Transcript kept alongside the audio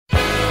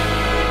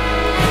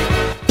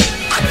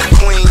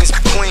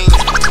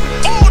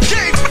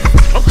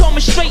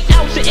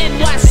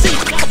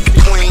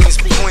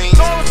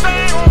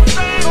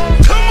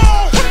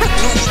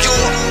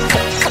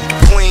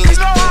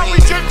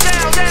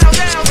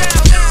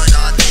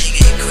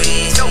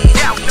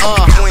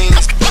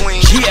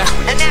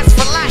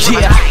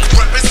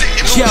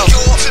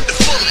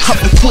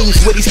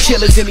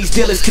killers and these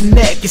dealers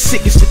connect. As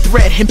sick as the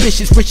threat,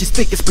 ambitious, rich as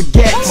thick as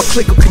spaghetti. My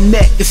click will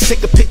connect, the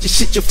sicker picture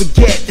shit you'll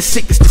forget. The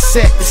sick as the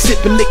set, the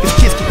sipping liquors,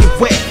 kids can get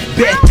wet.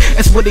 Bet,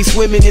 that's what these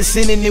women is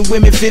sinning and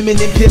women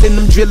feminine. Pilling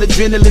them, drill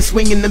adrenaline,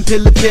 swinging them,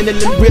 pillar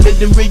pendulum. Realer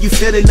than real, you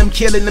feeling them,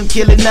 killing them,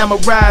 killing I'm a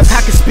rise.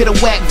 I can spit a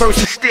whack verse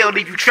and still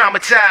leave you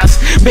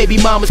traumatized. Baby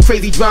mama's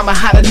crazy drama,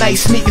 hot at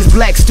night sneakers.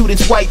 Black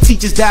students, white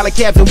teachers, die like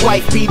having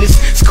white beaters.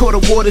 Score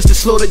the waters to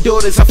slaughter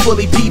daughters, I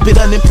fully peep it.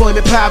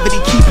 Unemployment, poverty,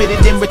 keep it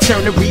and then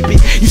return to reap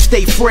it. You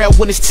stay frail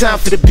when it's time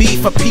for the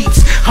beef. I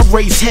peeps, I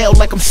raise hell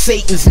like I'm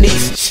Satan's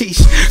niece.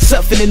 Sheesh,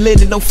 suffering and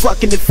lending, no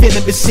fucking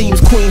defending. It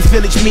seems Queens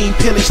Village, mean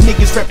pillage,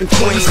 niggas reppin'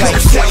 Queens like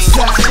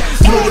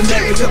Southside. Lord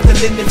America, the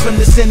lending from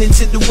the sending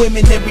to the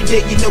women. Every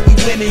day you know we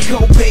winning.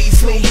 Go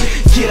Paisley,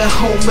 get a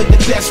home with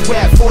the best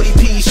rap.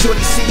 40p,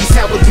 shorty sees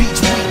how it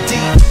beats we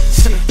deep.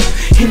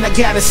 And I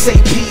gotta say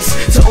peace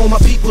to all my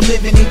people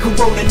living in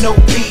Corona, no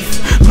beef.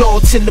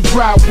 Lawton the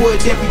Briarwood,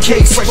 every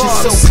day fresh and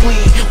so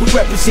clean. We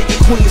representing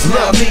Queens,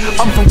 love me.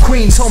 I'm from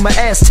Queens, home of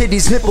ass,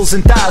 titties, nipples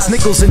and thighs,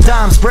 nickels and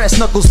dimes, brass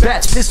knuckles,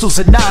 bats, pistols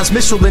and knives,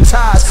 Michelin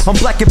ties. I'm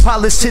black and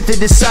polished,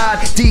 tinted inside,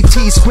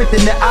 DT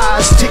squinting the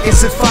eyes,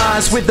 tickets and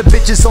fines. With the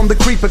bitches on the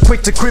creeper,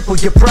 quick to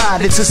cripple your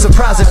pride. It's a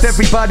surprise if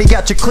everybody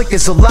got your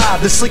clickers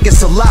alive. The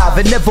slickest alive,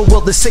 and never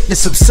will the sickness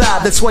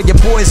subside. That's why your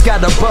boys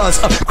got a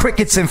buzz of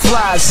crickets and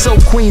flies. So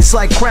Queens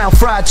like crown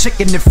fried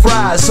chicken and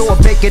fries, or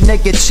bacon,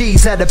 naked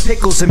cheese out of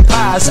pickles and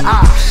pies.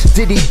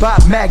 Diddy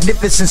bop,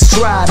 magnificent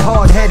stride,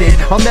 hard-headed,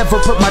 I'll never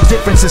put my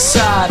difference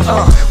aside.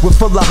 We're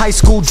full of high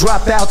school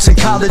dropouts and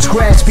college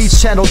grads.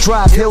 Beach Channel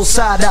Drive,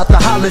 hillside out the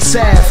Hollis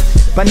Ave.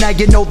 By now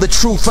you know the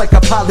truth like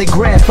a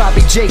polygraph.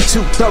 Bobby J,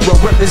 too thorough,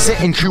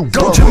 representing Cuba.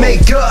 Go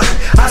Jamaica,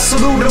 I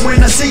salute him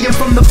when I see him.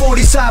 From the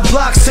 40 side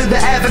blocks to the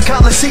Avid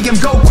Coliseum.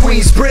 Go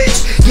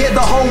Queensbridge, yeah, the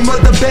home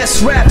of the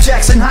best rap.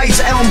 Jackson Heights,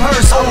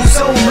 Elmhurst,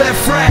 Ozone,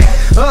 left rack.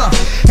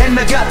 And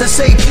I got to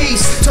say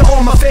peace to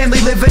all my family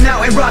living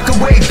out in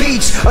Rockaway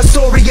Beach.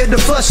 Astoria to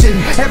Flushing,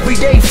 every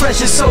day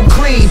fresh and so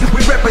clean.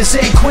 We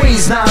represent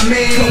Queens, nah I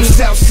mean. Go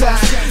Southside,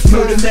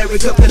 murder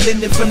America, the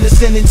lending from the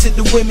sending to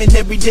the women.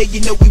 Every day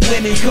you know we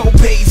winning. Go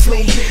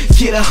Paisley,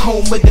 get a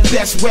home with the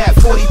best rap.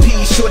 40p,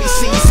 shorty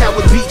sees how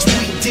it beats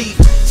we deep.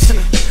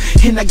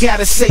 And I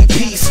gotta say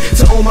peace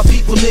to all my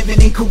people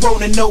living in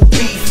Corona, no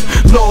beef.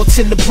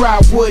 Lawton the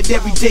Briarwood,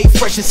 every day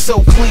fresh and so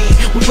clean.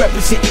 We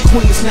representing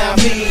Queens, now I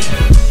mean.